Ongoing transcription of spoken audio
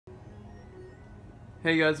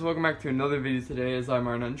Hey guys, welcome back to another video today as I'm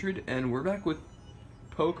R900, and we're back with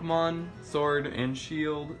Pokemon Sword and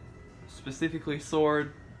Shield, specifically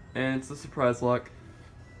Sword, and it's a surprise lock.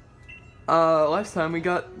 Last time we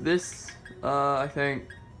got this, I think,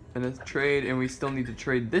 in a trade, and we still need to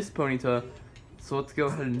trade this Ponyta, so let's go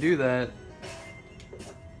ahead and do that.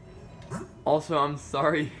 Also, I'm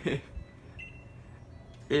sorry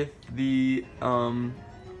if the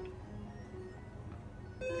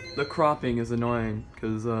cropping is annoying,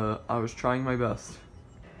 because I was trying my best.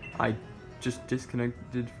 I just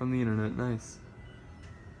disconnected from the internet, nice.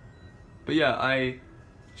 But yeah,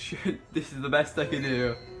 this is the best I could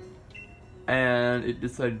do. And it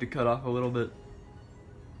decided to cut off a little bit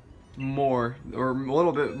more, or a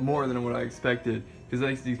little bit more than what I expected. Because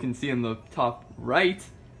as you can see in the top right,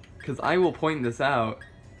 because I will point this out,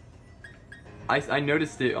 I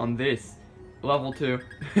noticed it on this, level 2.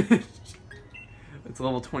 It's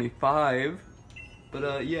level 25,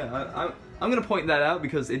 but yeah, I'm gonna point that out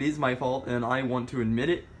because it is my fault and I want to admit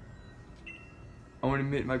it. I want to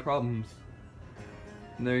admit my problems.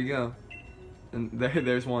 And there you go. And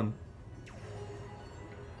there's one.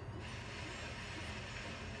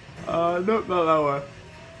 Nope, not that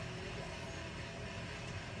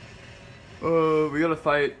one. We gotta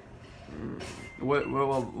fight.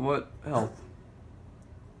 What health?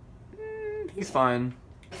 He's fine.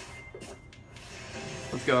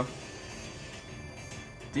 Let's go.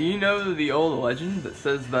 Do you know the old legend that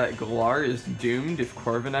says that Galar is doomed if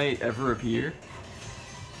Corviknight ever appear?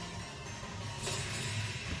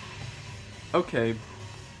 Okay.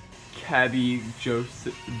 Cabby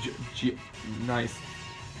Joseph. Nice.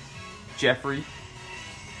 Jeffrey.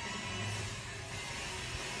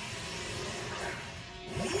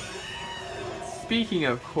 Speaking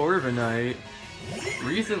of Corviknight,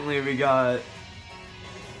 recently we got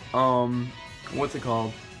what's it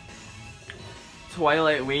called?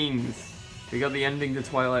 Twilight Wings. We got the ending to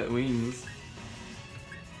Twilight Wings,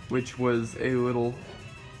 which was a little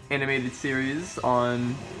animated series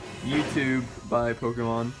on YouTube by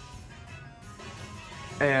Pokemon.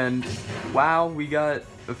 And wow, we got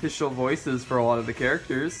official voices for a lot of the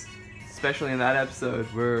characters, especially in that episode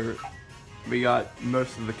where we got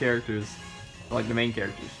most of the characters, like the main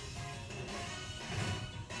characters.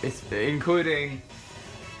 It's including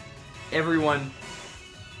everyone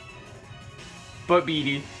but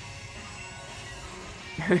Beatty.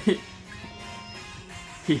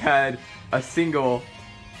 He had a single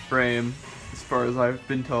frame, as far as I've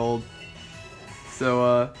been told.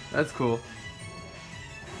 So, that's cool.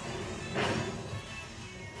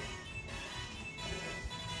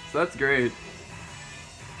 So that's great.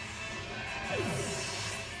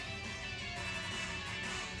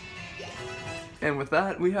 And with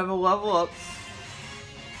that, we have a level up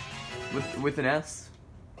with an S.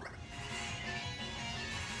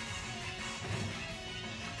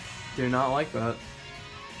 Do not like that.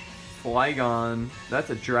 Flygon, that's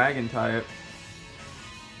a dragon type.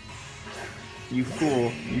 You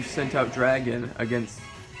fool, you sent out dragon against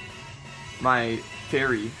my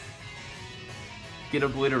fairy. Get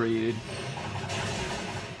obliterated.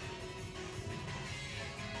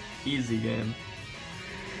 Easy game.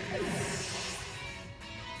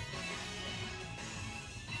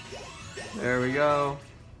 There we go.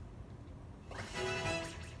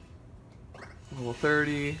 Level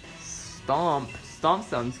 30. Stomp. Stomp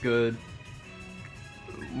sounds good.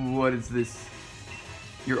 What is this?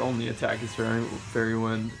 Your only attack is Fairy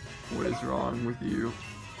Wind. What is wrong with you?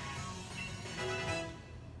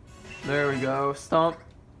 There we go. Stomp.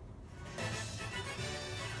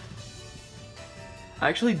 I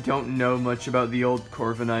actually don't know much about the old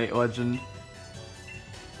Corviknight legend.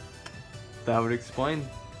 That would explain.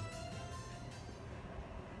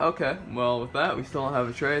 Okay, well with that we still don't have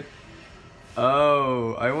a trade.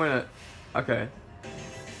 Oh, I wanna... Okay.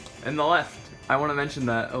 In the left, I wanna mention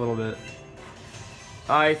that a little bit.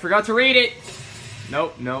 I forgot to read it!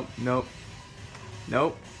 Nope, nope, nope.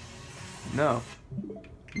 Nope. No.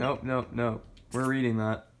 Nope, nope, nope. We're reading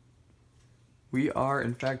that. We are,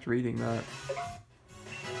 in fact, reading that.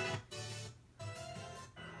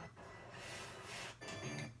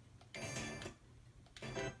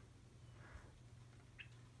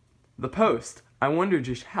 The post. I wonder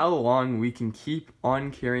just how long we can keep on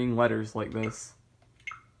carrying letters like this.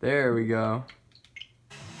 There we go.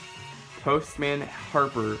 Postman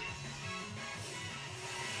Harper.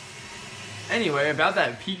 Anyway, about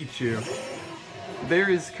that Pikachu. There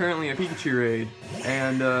is currently a Pikachu raid,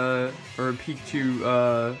 and, or a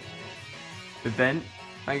Pikachu, event,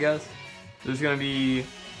 I guess. There's gonna be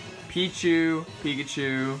Pichu,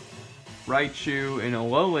 Pikachu, Raichu, and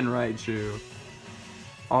Alolan Raichu.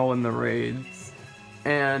 All in the raids.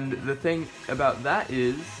 And the thing about that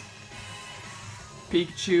is,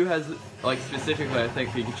 Pikachu has, like specifically I think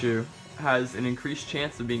Pikachu, has an increased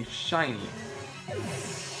chance of being shiny.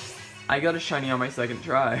 I got a shiny on my second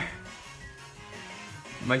try.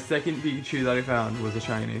 My second Pikachu that I found was a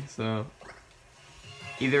shiny, so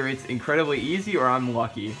either it's incredibly easy or I'm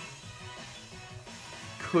lucky.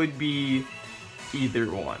 Could be either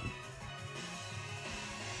one.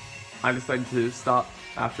 I decided to stop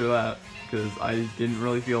after that because I didn't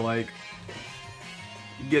really feel like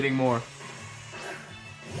getting more.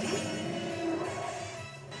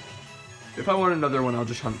 If I want another one, I'll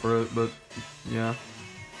just hunt for it, but yeah.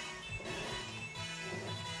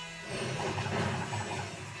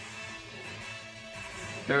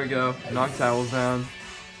 There we go. Knock towels down.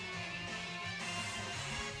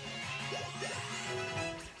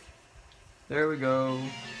 There we go.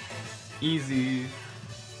 Easy.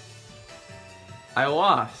 I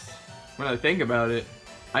lost. When I think about it,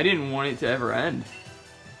 I didn't want it to ever end.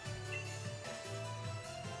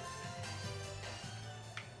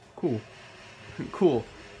 Cool. Cool.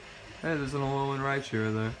 Hey, there's an Alolan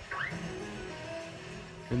Raichu there.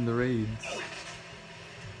 In the raids.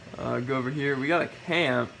 Go over here. We got a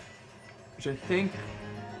camp, which I think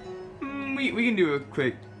we can do a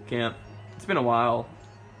quick camp. It's been a while.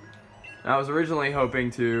 I was originally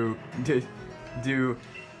hoping to do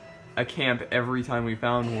a camp every time we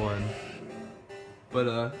found one,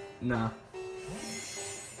 but nah.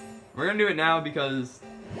 We're gonna do it now because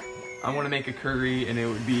I want to make a curry, and it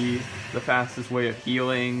would be the fastest way of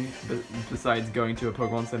healing, besides going to a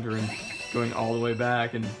Pokemon Center and going all the way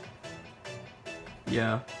back, and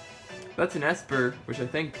yeah. That's an Esper, which I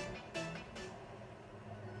think...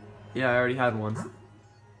 Yeah, I already had one.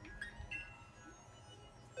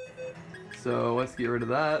 So, let's get rid of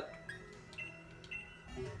that.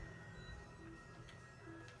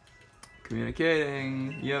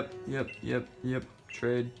 Communicating. Yep.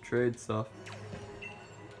 Trade stuff.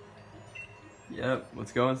 Yep,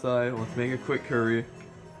 let's go inside. Let's make a quick curry.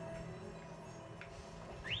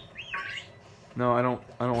 No, I don't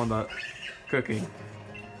want that. Cooking.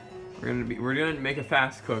 We're gonna make a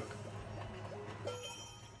fast cook.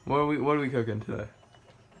 What are we cooking today?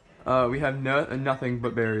 We have nothing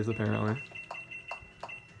but berries apparently.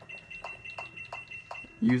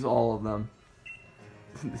 Use all of them.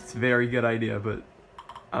 It's a very good idea, but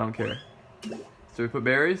I don't care. So we put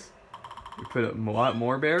berries. We put a lot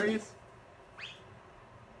more berries.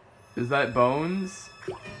 Is that bones?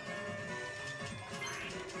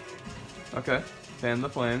 Okay, fan the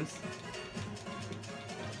flames.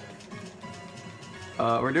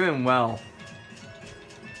 We're doing well.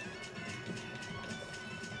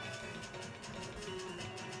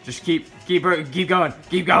 Just keep going.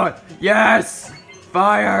 Yes!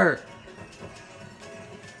 Fire!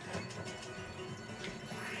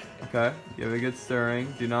 Okay, give it a good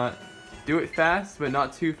stirring. Do not do it fast, but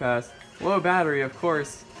not too fast. Low battery, of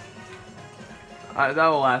course. That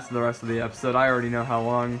will last the rest of the episode. I already know how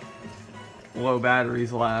long low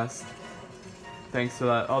batteries last. Thanks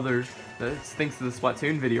to thanks to the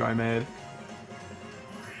Splatoon video I made,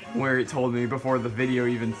 where it told me before the video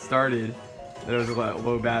even started that it was a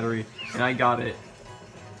low battery, and I got it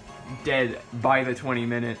dead by the 20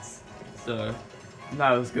 minutes, so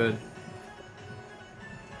that was good.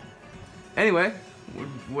 Anyway,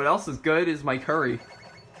 what else is good is my curry.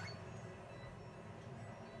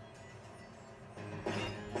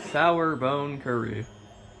 Sour bone curry.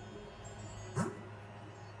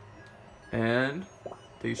 And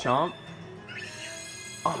take a chomp.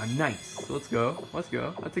 Oh, nice. Let's go.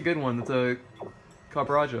 That's a good one. That's a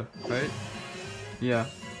Cabraja, right? Yeah.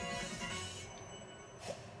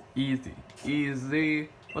 Easy.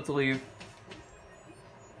 Let's leave.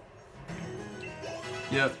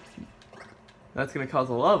 Yep. That's gonna cause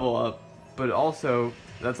a level up, but also,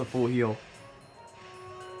 that's a full heal.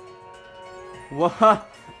 What?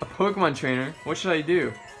 A Pokemon trainer? What should I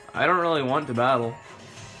do? I don't really want to battle.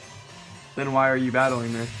 Then why are you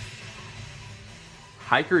battling me?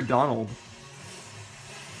 Hiker Donald.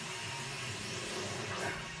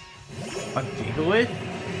 A Gigalith?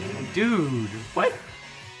 Dude, what?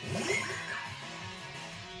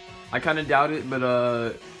 I kind of doubt it, but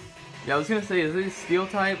yeah, I was gonna say, is it a Steel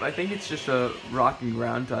type? I think it's just a Rock and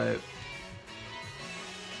Ground type.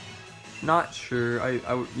 Not sure.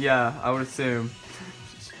 Yeah, I would assume.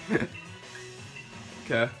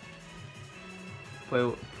 Okay.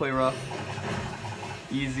 Play rough.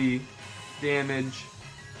 Easy. Damage.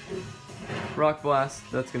 Rock Blast.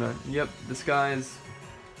 That's gonna. Yep. Disguise.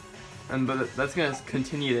 But that's gonna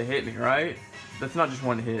continue to hit me, right? That's not just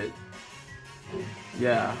one hit.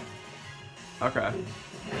 Yeah. Okay.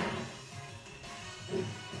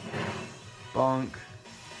 Bonk.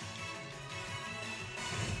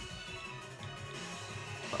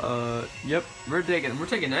 Yep, we're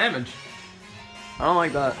taking damage. I don't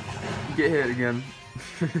like that. Get hit again.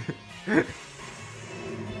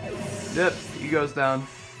 Yep, he goes down.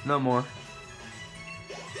 No more.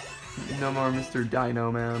 No more Mr.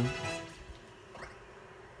 Dino Man.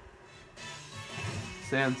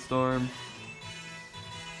 Sandstorm.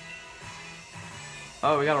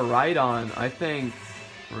 Oh, we got a Rhydon, I think.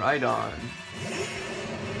 Rhydon.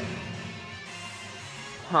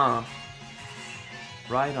 Huh.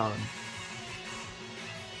 Rhydon.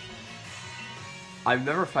 I've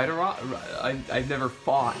never I've never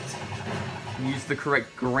fought. Use the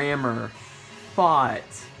correct grammar. Fought.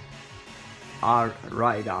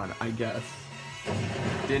 Rhydon, I guess.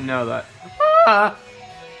 Didn't know that. Ah!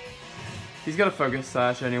 He's got a focus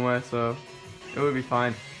sash anyway, so it would be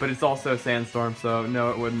fine. But it's also Sandstorm, so no,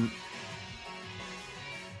 it wouldn't.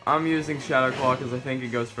 I'm using Shadow Claw because I think it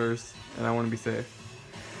goes first, and I want to be safe.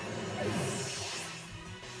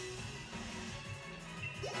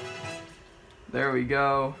 There we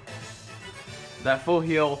go. That full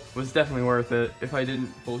heal was definitely worth it. If I didn't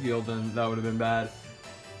full heal, then that would have been bad.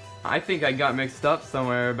 I think I got mixed up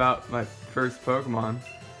somewhere about my first Pokemon.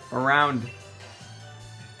 Around.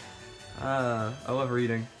 I love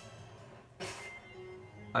reading.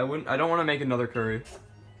 I don't want to make another curry.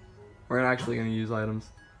 We're actually gonna use items.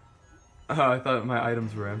 Oh, I thought my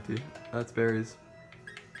items were empty. That's berries.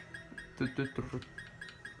 We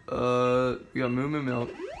got Moo Moo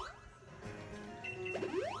Milk.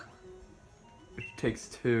 Which takes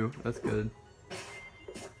 2. That's good.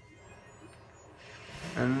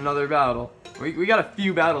 And another battle. We got a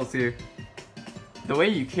few battles here. The way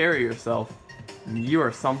you carry yourself, you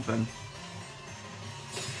are something.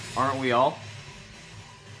 Aren't we all?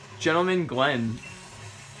 Gentleman Glenn.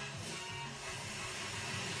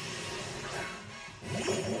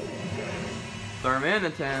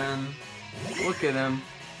 Darmanitan. Look at him.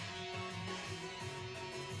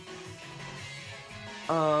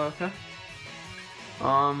 Okay.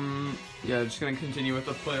 Yeah, just gonna continue with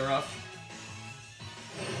the play rough.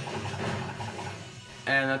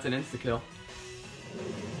 And that's an insta-kill.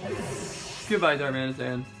 Goodbye,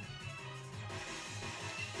 Darmanitan.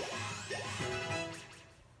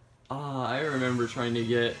 I remember trying to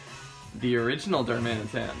get the original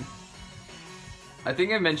Darmanitan. I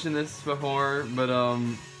think I mentioned this before, but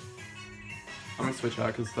I'm gonna switch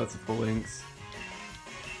out because that's full links.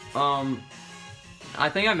 I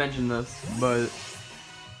think I mentioned this, but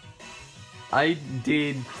I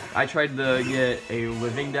tried to get a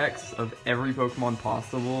living dex of every Pokemon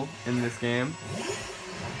possible in this game.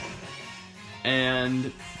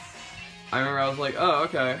 And I remember I was like, oh,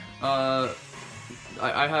 okay,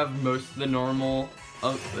 I have most of the normal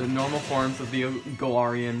forms of the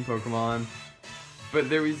Galarian Pokemon, but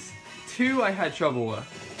there was 2 I had trouble with.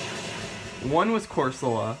 One was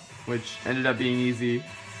Corsola, which ended up being easy.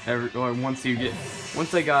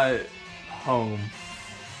 Once I got home,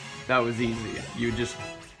 that was easy. You would just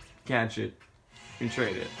catch it and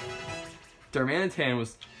trade it. Darmanitan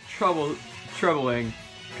was troubling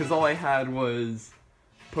because all I had was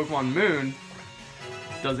Pokemon Moon.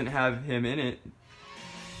 Doesn't have him in it.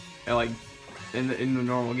 And like in the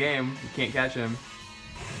normal game, you can't catch him.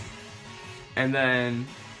 And then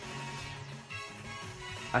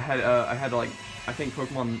I had like I think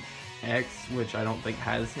Pokemon X, which I don't think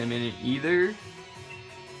has him in it either.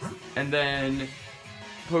 And then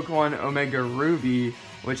Pokemon Omega Ruby,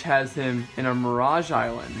 which has him in a Mirage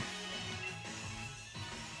Island.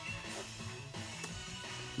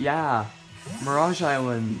 Yeah, Mirage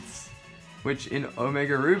Islands, which in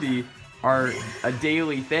Omega Ruby are a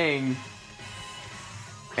daily thing,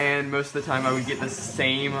 and most of the time I would get the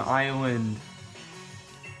same island.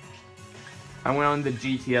 I went on the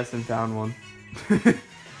GTS and found one.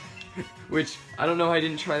 Which, I don't know how I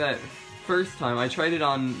didn't try that first time. I tried it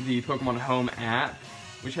on the Pokemon Home app,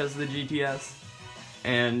 which has the GTS,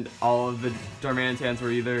 and all of the Darmanitans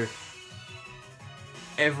were either...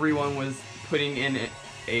 Everyone was putting in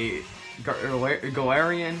a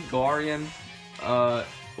Galarian,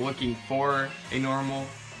 looking for a normal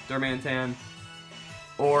Darmanitan,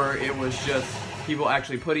 or it was just people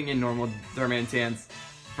actually putting in normal Darmanitans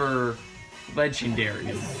for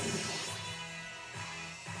legendaries,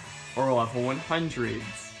 or level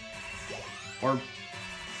 100s, or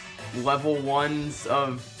level 1s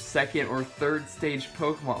of 2nd or 3rd stage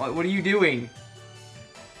Pokemon. What are you doing?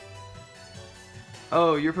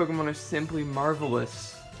 Oh, your Pokemon are simply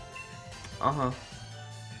marvelous. Uh-huh.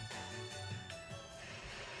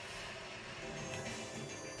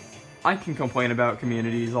 I can complain about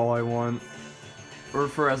communities all I want. or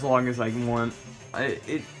for as long as I want.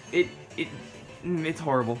 It's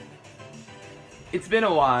horrible. It's been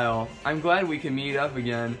a while. I'm glad we can meet up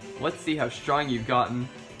again. Let's see how strong you've gotten.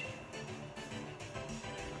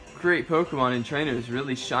 Great Pokemon and trainers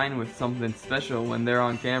really shine with something special when they're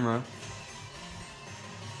on camera.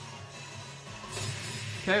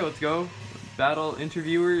 Okay, let's go. Battle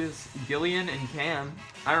interviewers Gillian and Cam.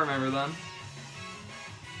 I remember them.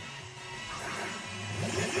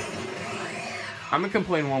 I'm gonna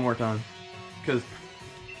complain one more time, because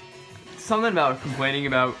something about complaining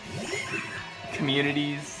about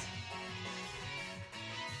communities.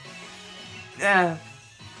 Yeah.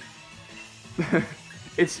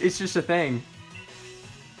 It's just a thing.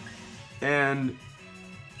 And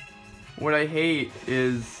what I hate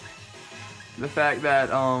is the fact that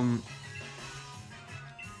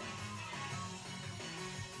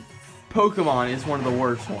Pokemon is one of the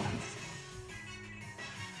worst ones.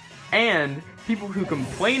 And people who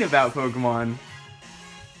complain about Pokemon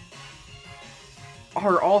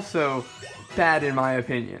are also bad in my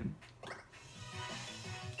opinion.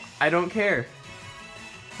 I don't care.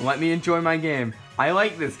 Let me enjoy my game. I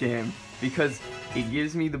like this game because it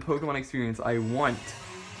gives me the Pokemon experience I want.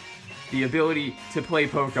 The ability to play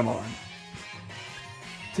Pokemon.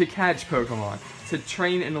 To catch Pokemon. To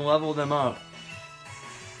train and level them up.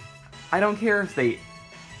 I don't care if they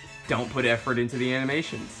don't put effort into the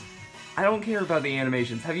animations. I don't care about the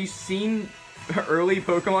animations. Have you seen early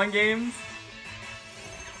Pokemon games?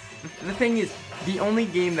 The thing is, the only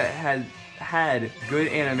game that has had good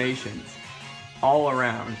animations all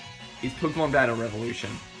around is Pokemon Battle Revolution.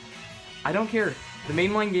 I don't care. The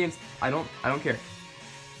mainline games, I don't care.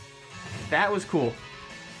 That was cool.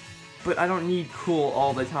 But I don't need cool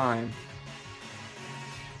all the time.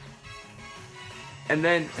 And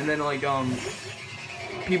then like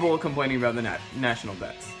people complaining about the national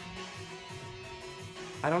bets.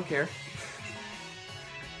 I don't care.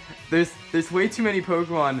 There's way too many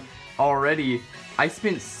Pokemon already. I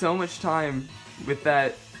spent so much time with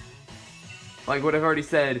that, like what I've already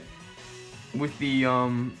said, with the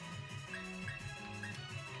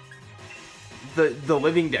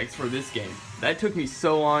living decks for this game. That took me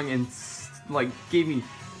so long and like gave me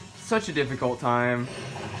such a difficult time.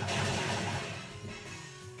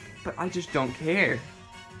 But I just don't care.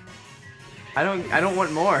 I don't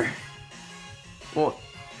want more. Well,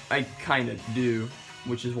 I kinda do,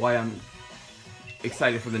 which is why I'm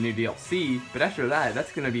excited for the new DLC, but after that,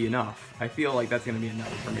 that's gonna be enough. I feel like that's gonna be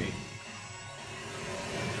enough for me.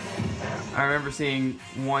 I remember seeing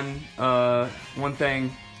one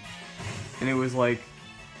thing, and it was like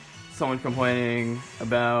someone complaining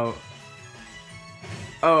about,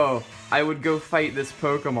 oh, I would go fight this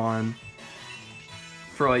Pokemon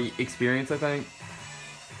for like experience, I think,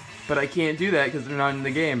 but I can't do that because they're not in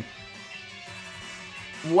the game.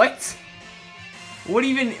 What? What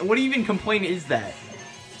even complaint is that?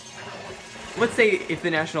 Let's say if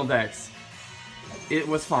the National Dex, it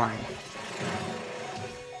was fine.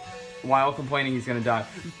 While complaining he's gonna die.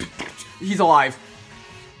 He's alive.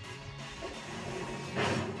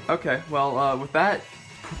 Okay, well, with that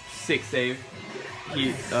sick save,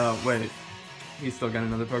 wait, he's still got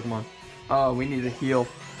another Pokemon. Oh, we need a heal.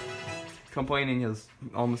 Complaining has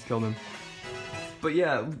almost killed him. But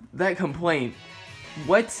yeah, that complaint.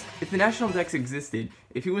 What? If the National Dex existed,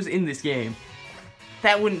 if he was in this game,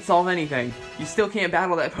 that wouldn't solve anything. You still can't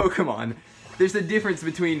battle that Pokemon. There's a difference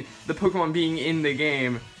between the Pokemon being in the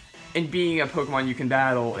game and being a Pokemon you can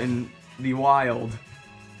battle in the wild.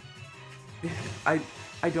 I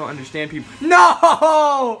don't understand people.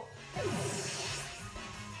 No!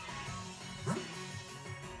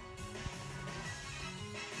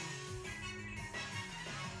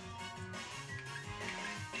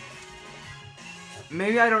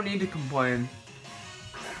 Maybe I don't need to complain.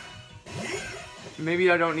 Maybe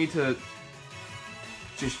I don't need to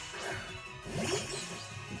just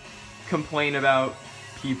complain about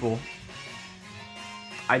people.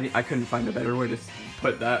 I couldn't find a better way to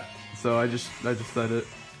put that, so I just said it.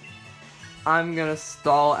 I'm gonna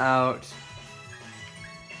stall out.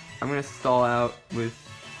 I'm gonna stall out with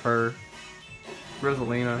her,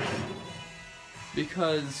 Rosalina,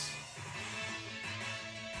 because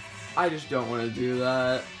I just don't want to do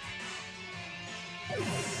that.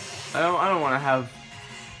 I don't want to have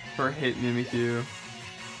her hit Mimikyu.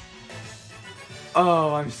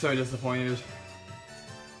 Oh, I'm so disappointed.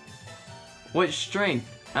 What strength?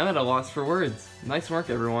 I'm at a loss for words. Nice work,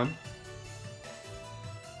 everyone.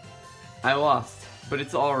 I lost, but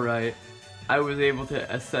it's alright. I was able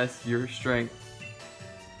to assess your strength.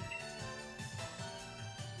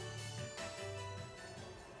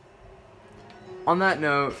 On that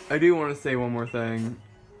note, I do want to say one more thing.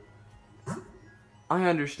 I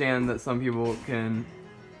understand that some people can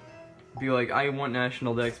be like, I want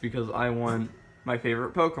National Dex because I want my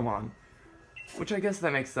favorite Pokemon. Which I guess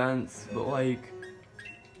that makes sense, but like,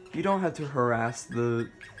 you don't have to harass the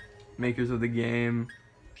makers of the game.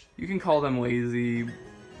 You can call them lazy,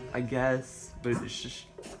 I guess, but it's just...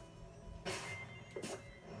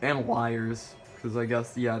 And liars, because I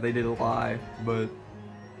guess, yeah, they did lie, but...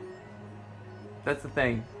 That's the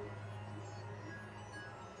thing.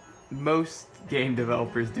 Most game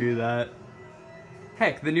developers do that.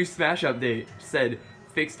 Heck, the new Smash update said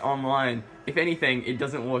fixed online. If anything, it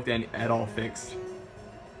doesn't look at all fixed.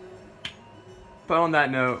 But on that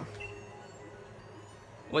note,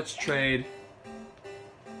 let's trade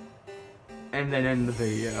and then end the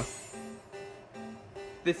video.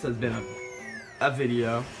 This has been a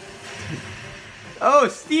video. Oh,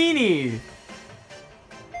 Steenie!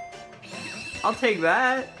 I'll take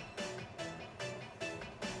that.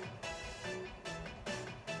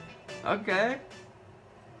 Okay.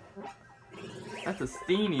 That's a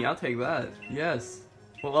Steenie, I'll take that. Yes.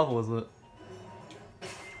 What level is it?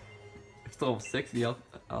 If it's level 60, I'll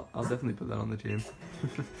definitely put that on the team.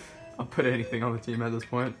 I'll put anything on the team at this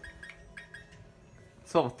point.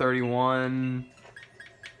 It's level 31.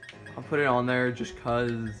 I'll put it on there just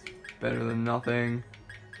cause better than nothing.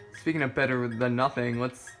 Speaking of better than nothing,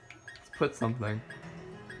 let's put something.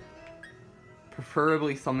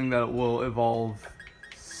 Preferably something that will evolve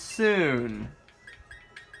soon.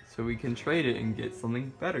 So we can trade it and get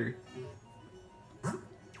something better.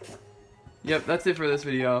 Yep, that's it for this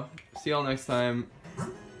video. See y'all next time.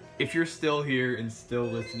 If you're still here and still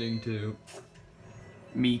listening to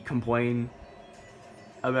me complain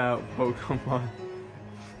about Pokemon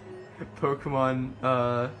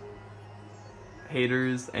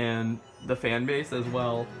haters and the fan base as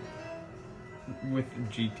well with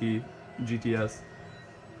GTS.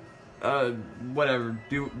 Whatever.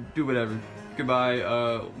 Do whatever.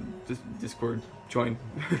 Goodbye. Discord. Join.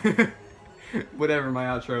 Whatever my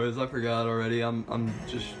outro is, I forgot already. I'm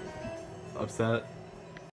just upset.